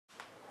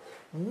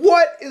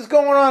What is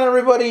going on,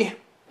 everybody?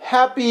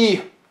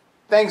 Happy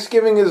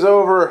Thanksgiving is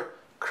over.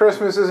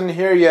 Christmas isn't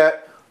here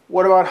yet.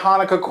 What about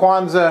Hanukkah,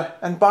 Kwanzaa,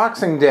 and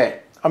Boxing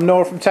Day? I'm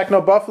Noah from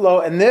Techno Buffalo,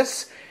 and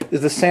this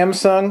is the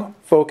Samsung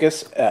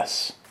Focus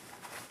S.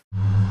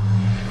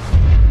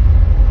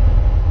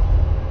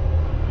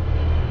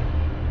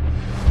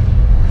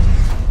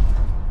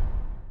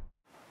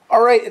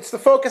 Alright, it's the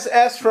Focus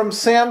S from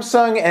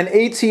Samsung and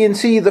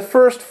AT&T, the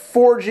first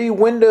 4G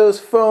Windows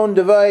Phone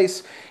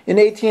device in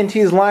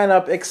AT&T's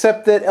lineup,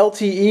 except that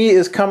LTE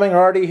is coming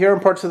already here in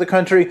parts of the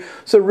country.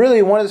 So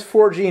really, when is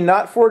 4G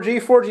not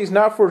 4G? 4G is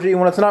not 4G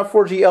when it's not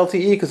 4G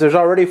LTE, because there's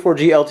already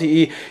 4G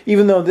LTE,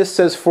 even though this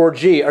says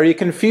 4G. Are you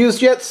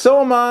confused yet?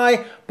 So am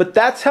I, but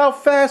that's how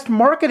fast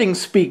marketing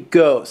speak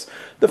goes.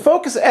 The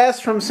Focus S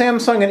from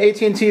Samsung and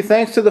AT&T,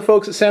 thanks to the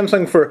folks at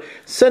Samsung for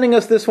sending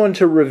us this one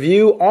to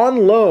review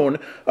on loan,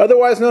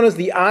 otherwise known as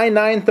the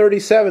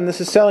i937. This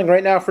is selling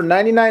right now for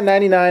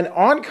 $99.99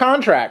 on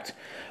contract.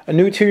 A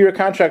new 2-year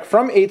contract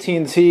from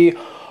AT&T,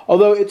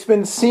 although it's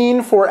been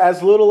seen for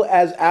as little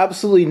as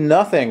absolutely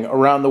nothing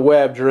around the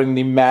web during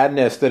the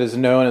madness that is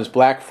known as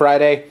Black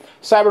Friday,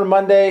 Cyber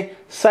Monday,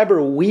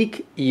 Cyber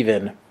Week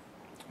even.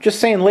 Just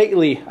saying,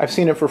 lately I've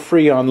seen it for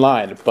free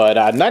online, but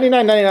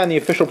 $99.99 the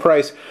official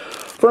price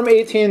from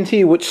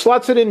AT&T, which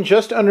slots it in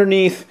just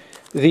underneath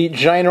the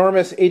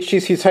ginormous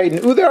HTC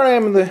TItan. Ooh, there I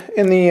am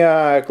in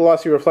the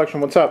glossy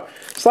reflection. What's up?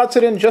 Slots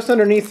it in just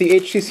underneath the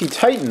HTC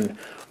TItan,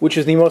 which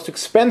is the most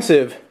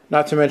expensive,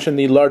 not to mention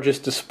the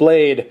largest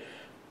displayed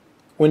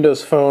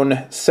Windows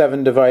Phone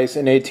 7 device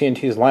in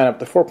AT&T's lineup.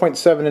 The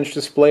 4.7-inch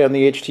display on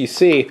the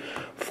HTC,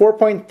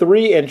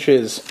 4.3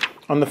 inches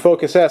on the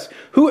Focus S.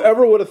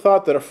 Whoever would have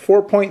thought that a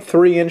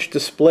 4.3-inch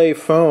display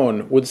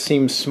phone would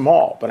seem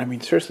small? But I mean,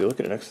 seriously, look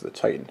at it next to the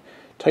Titan.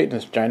 Titan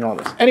is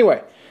ginormous.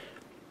 Anyway,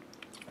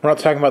 we're not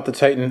talking about the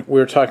Titan.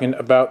 We're talking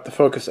about the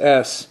Focus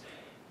S.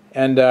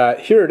 And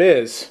here it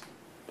is.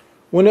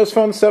 Windows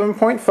Phone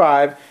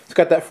 7.5. It's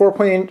got that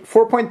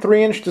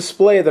 4.3-inch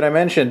display that I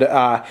mentioned.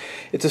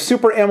 It's a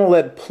Super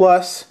AMOLED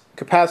Plus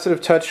capacitive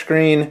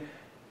touchscreen,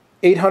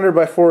 800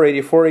 by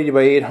 480, 480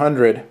 by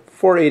 800,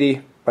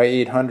 480 by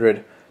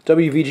 800.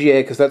 WVGA,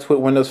 because that's what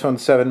Windows Phone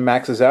 7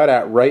 maxes out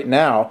at right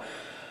now.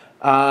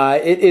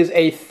 It is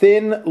a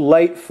thin,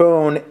 light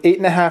phone,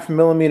 8.5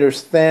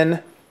 millimeters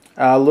thin,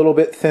 a little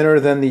bit thinner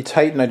than the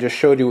Titan I just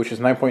showed you, which is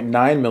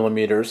 9.9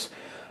 millimeters.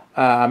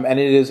 And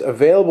it is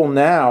available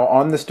now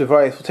on this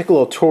device. We'll take a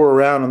little tour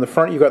around. On the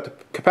front, you've got the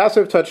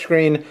capacitive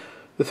touchscreen,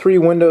 the 3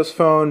 Windows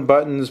Phone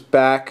buttons,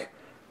 back,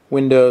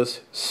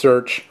 Windows,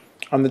 search.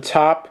 On the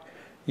top,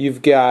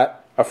 you've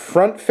got a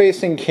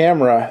front-facing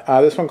camera.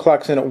 This one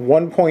clocks in at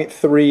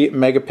 1.3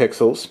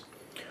 megapixels.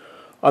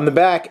 On the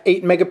back,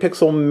 8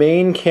 megapixel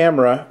main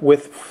camera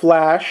with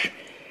flash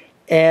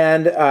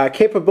and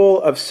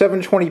capable of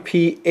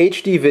 720p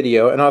HD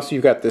video. And also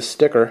you've got this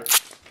sticker.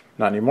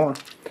 Not anymore.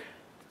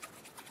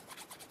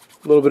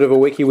 A little bit of a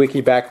wiki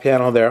back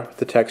panel there with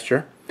the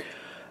texture.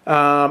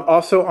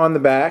 Also on the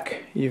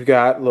back, you've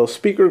got a little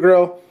speaker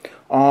grill.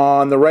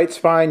 On the right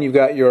spine, you've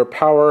got your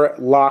power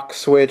lock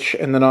switch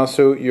and then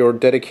also your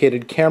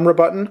dedicated camera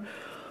button.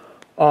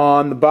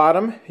 On the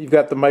bottom, you've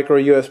got the micro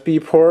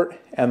USB port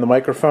and the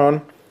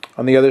microphone.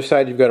 On the other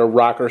side, you've got a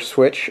rocker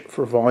switch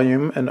for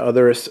volume and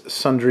other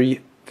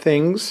sundry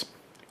things.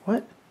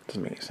 What?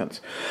 Doesn't make any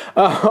sense.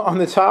 On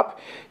the top,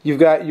 you've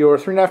got your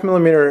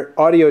 3.5mm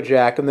audio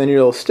jack and then your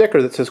little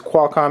sticker that says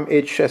Qualcomm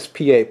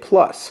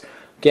HSPA+.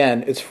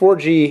 Again, it's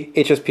 4G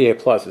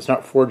HSPA+, it's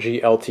not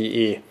 4G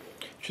LTE.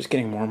 It's just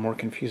getting more and more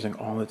confusing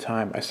all the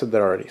time. I said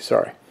that already,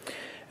 sorry.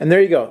 And there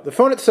you go. The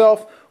phone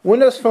itself,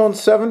 Windows Phone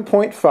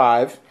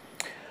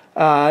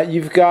 7.5.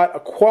 You've got a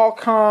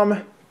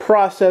Qualcomm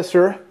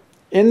processor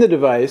in the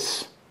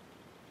device.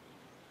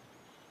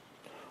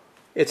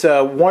 It's a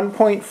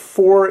 1.4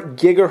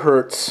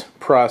 gigahertz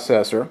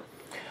processor.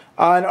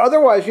 And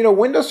otherwise, you know,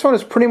 Windows Phone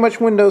is pretty much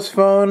Windows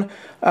Phone.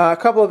 A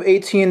couple of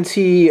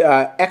AT&T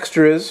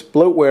extras,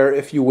 bloatware,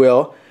 if you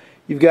will.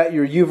 You've got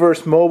your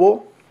UVerse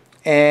mobile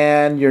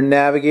and your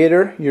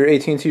navigator, your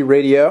AT&T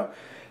radio.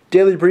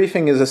 Daily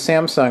Briefing is a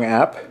Samsung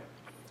app.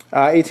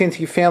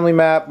 AT&T Family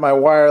Map, My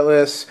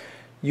Wireless,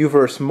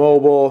 UVerse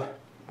mobile.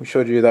 We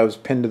showed you that was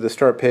pinned to the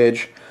start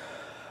page.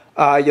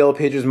 Yellow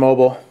Pages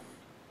mobile.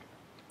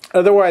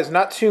 Otherwise,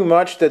 not too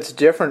much that's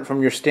different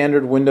from your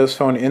standard Windows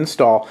Phone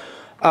install.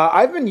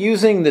 I've been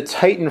using the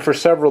Titan for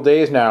several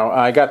days now.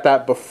 I got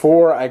that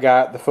before I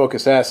got the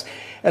Focus S,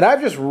 and I've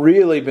just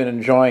really been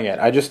enjoying it.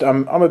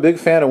 I'm a big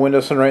fan of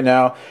Windows Phone right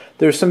now.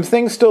 There's some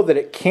things still that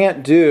it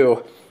can't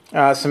do,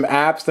 some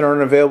apps that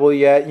aren't available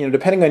yet. You know,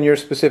 depending on your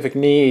specific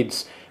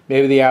needs,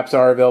 maybe the apps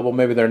are available,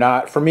 maybe they're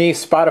not. For me,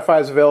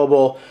 Spotify is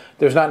available.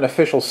 There's not an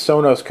official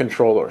Sonos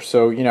controller,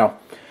 so you know.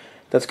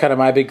 That's kind of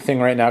my big thing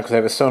right now because I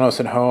have a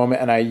Sonos at home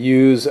and I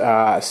use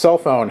a cell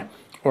phone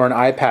or an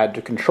iPad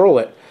to control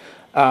it.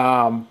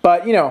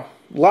 But, you know,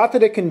 a lot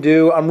that it can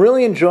do. I'm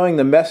really enjoying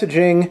the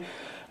messaging,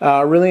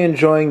 really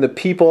enjoying the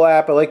People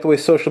app. I like the way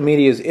social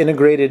media is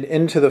integrated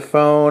into the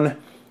phone.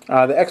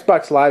 The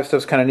Xbox Live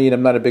stuff's kind of neat.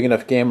 I'm not a big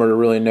enough gamer to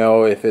really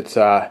know if it's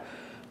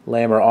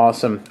lame or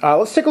awesome.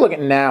 Let's take a look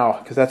at Now,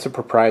 because that's a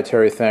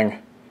proprietary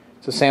thing.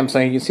 It's a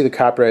Samsung. You can see the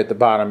copyright at the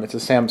bottom. It's a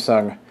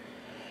Samsung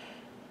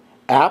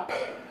app.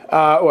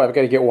 Oh, I've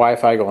got to get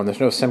Wi-Fi going. There's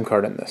no SIM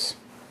card in this.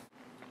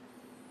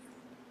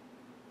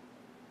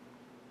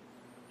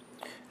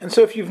 And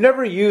so if you've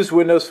never used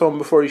Windows Phone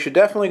before, you should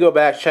definitely go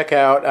back, check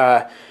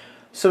out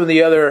some of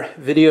the other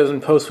videos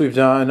and posts we've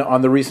done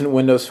on the recent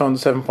Windows Phone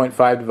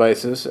 7.5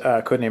 devices,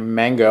 codenamed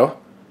Mango.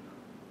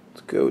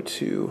 Let's go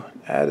to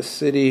add a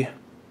city.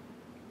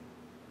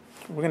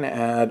 We're going to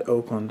add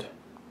Oakland.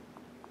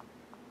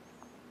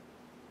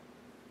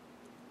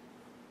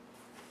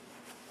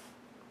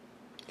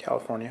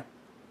 California.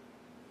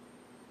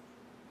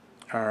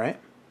 Alright.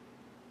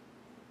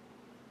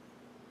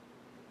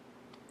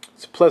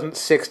 It's a pleasant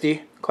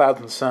 60, clouds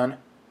and sun.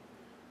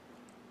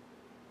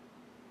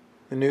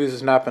 The news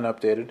has not been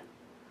updated.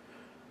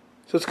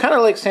 So it's kind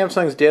of like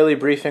Samsung's daily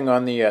briefing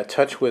on the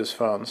TouchWiz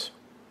phones.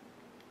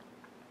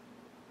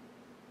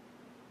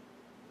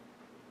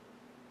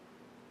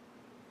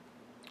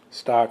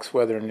 Stocks,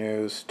 weather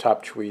news,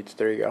 top tweets,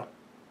 there you go.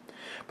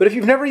 But if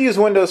you've never used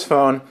Windows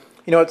Phone,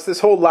 you know, it's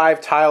this whole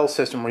live tile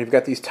system where you've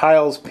got these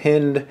tiles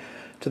pinned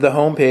to the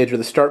home page, or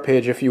the start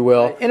page, if you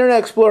will. Internet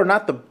Explorer,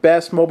 not the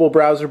best mobile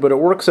browser, but it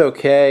works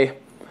okay.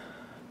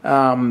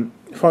 The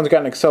phone's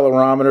got an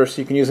accelerometer,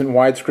 so you can use it in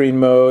widescreen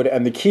mode.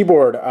 And the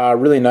keyboard,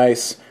 really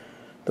nice,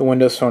 the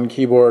Windows Phone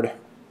keyboard.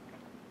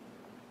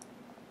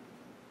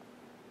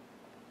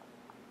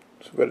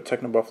 So go to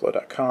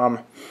technobuffalo.com.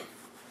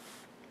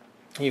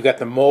 You've got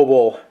the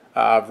mobile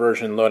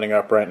version loading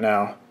up right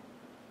now.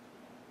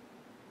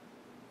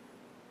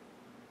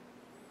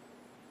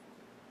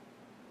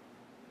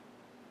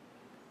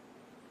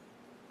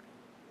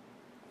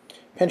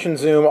 Pinch and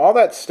zoom, all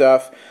that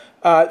stuff.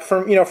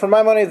 For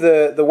my money,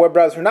 the web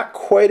browser not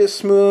quite as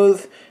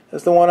smooth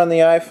as the one on the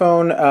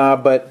iPhone,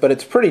 but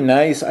it's pretty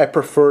nice. I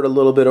prefer it a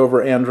little bit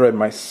over Android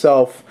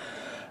myself.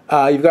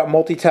 You've got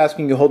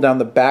multitasking. You hold down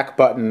the back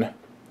button,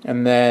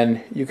 and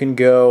then you can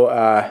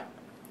go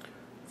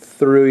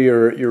through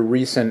your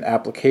recent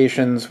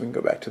applications. We can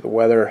go back to the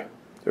weather,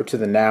 or to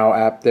the Now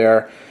app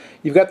there.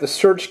 You've got the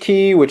search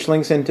key, which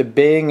links into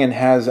Bing and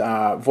has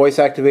voice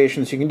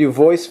activation. So you can do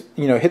voice,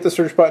 hit the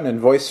search button and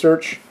voice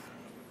search.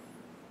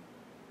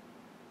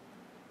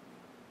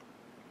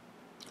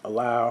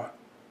 Allow,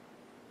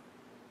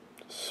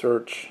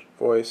 search,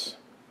 voice,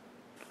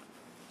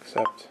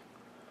 accept.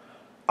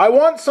 I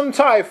want some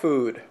Thai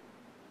food.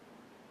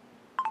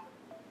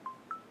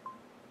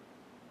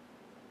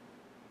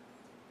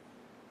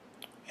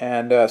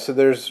 And so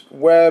there's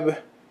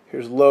web.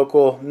 Here's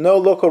local. No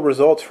local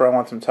results for I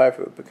want some Thai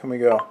food, but can we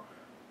go?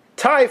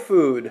 Thai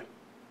food!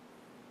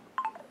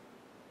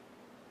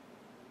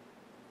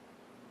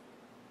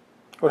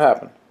 What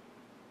happened?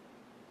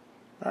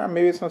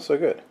 Maybe it's not so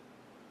good.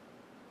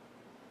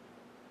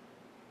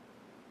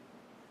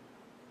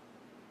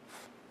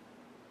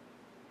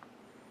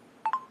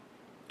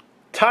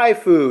 Thai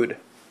food!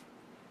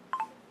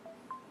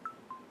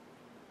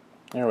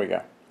 There we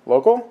go.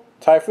 Local?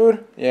 Thai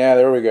food? Yeah,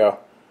 there we go.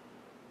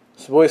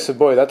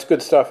 Saboy, that's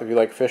good stuff if you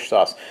like fish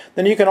sauce.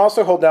 Then you can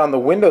also hold down the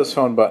Windows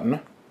Phone button.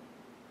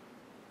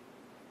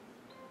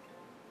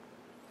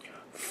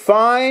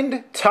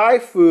 Find Thai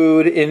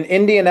food in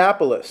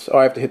Indianapolis. Oh,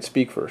 I have to hit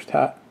speak first.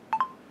 Huh?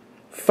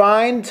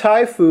 Find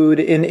Thai food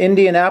in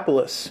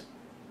Indianapolis.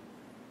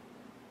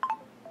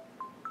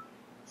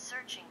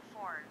 Searching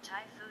for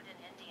Thai food in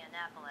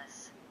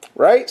Indianapolis.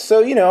 Right?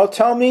 So,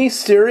 tell me,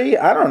 Siri,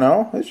 I don't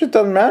know. It just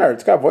doesn't matter.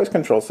 It's got voice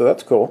control, so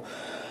that's cool.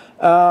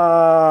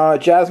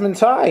 Jasmine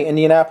Thai,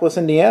 Indianapolis,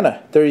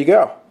 Indiana. There you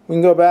go. We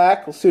can go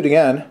back. Let's do it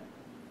again.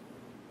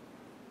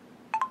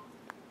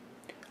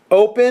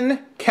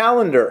 Open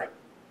calendar.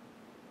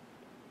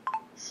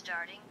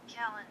 Starting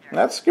calendar.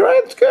 That's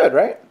right. That's good,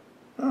 right?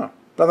 Oh,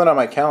 nothing on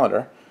my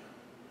calendar.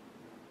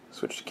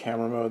 Switch to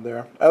camera mode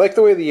there. I like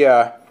the way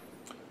the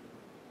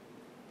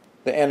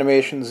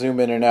animations zoom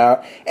in and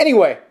out.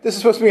 Anyway, this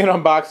is supposed to be an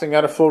unboxing,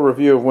 not a full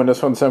review of Windows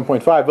Phone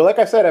 7.5. But like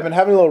I said, I've been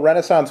having a little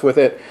renaissance with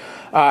it.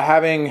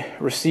 Having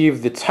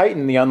received the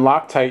Titan, the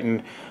unlocked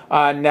Titan,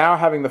 now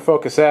having the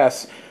Focus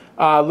S.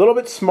 A little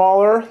bit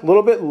smaller, a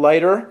little bit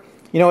lighter.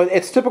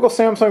 It's typical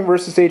Samsung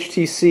versus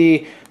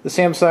HTC. The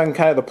Samsung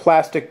kind of the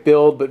plastic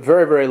build, but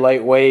very, very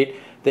lightweight.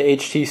 The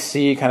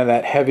HTC kind of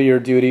that heavier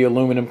duty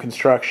aluminum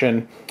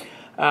construction.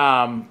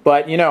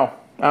 But,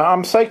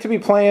 I'm psyched to be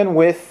playing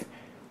with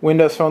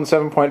Windows Phone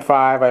 7.5.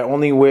 I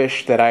only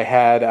wish that I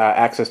had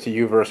access to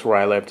UVerse where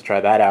I live to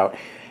try that out.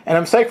 And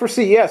I'm psyched for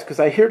CES because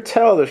I hear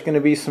tell there's going to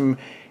be some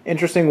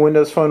interesting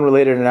Windows Phone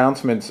related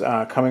announcements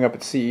coming up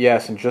at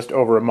CES in just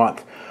over a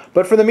month.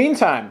 But for the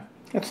meantime,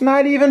 it's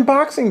not even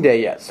Boxing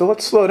Day yet, so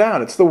let's slow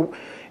down. It's the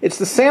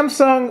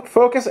Samsung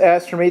Focus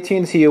S from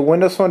AT&T, a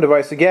Windows Phone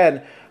device.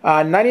 Again,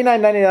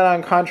 $99.99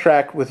 on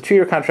contract with a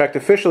 2-year contract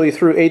officially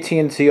through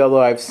AT&T,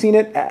 although I've seen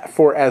it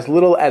for as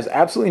little as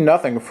absolutely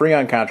nothing free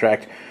on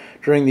contract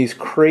during these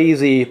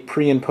crazy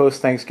pre- and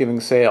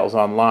post-Thanksgiving sales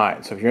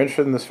online. So if you're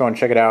interested in this phone,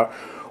 check it out.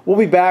 We'll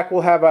be back.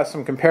 We'll have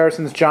some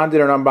comparisons. John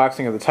did an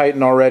unboxing of the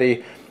Titan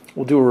already.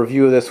 we'll do a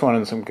review of this one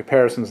and some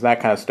comparisons and that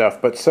kind of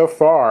stuff. But so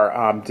far,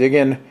 I'm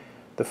digging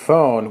the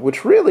phone,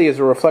 which really is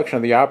a reflection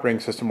of the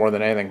operating system more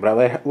than anything, but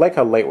I like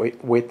how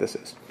lightweight this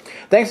is.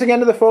 Thanks again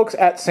to the folks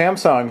at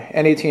Samsung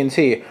and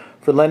AT&T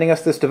for lending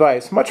us this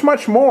device. Much,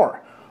 much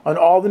more on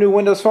all the new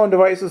Windows Phone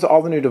devices,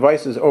 all the new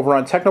devices over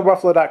on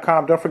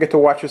technobuffalo.com. Don't forget to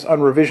watch us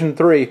on Revision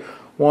 3,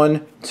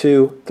 1,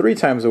 2, 3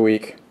 times a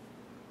week.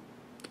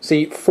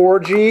 See,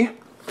 4G,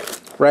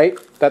 right?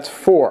 That's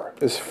 4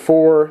 is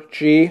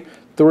 4G.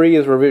 3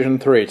 is Revision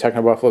 3.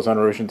 Technobuffalo's on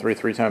Revision 3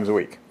 3 times a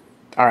week.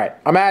 All right,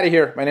 I'm out of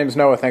here. My name is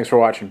Noah. Thanks for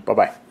watching.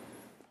 Bye-bye.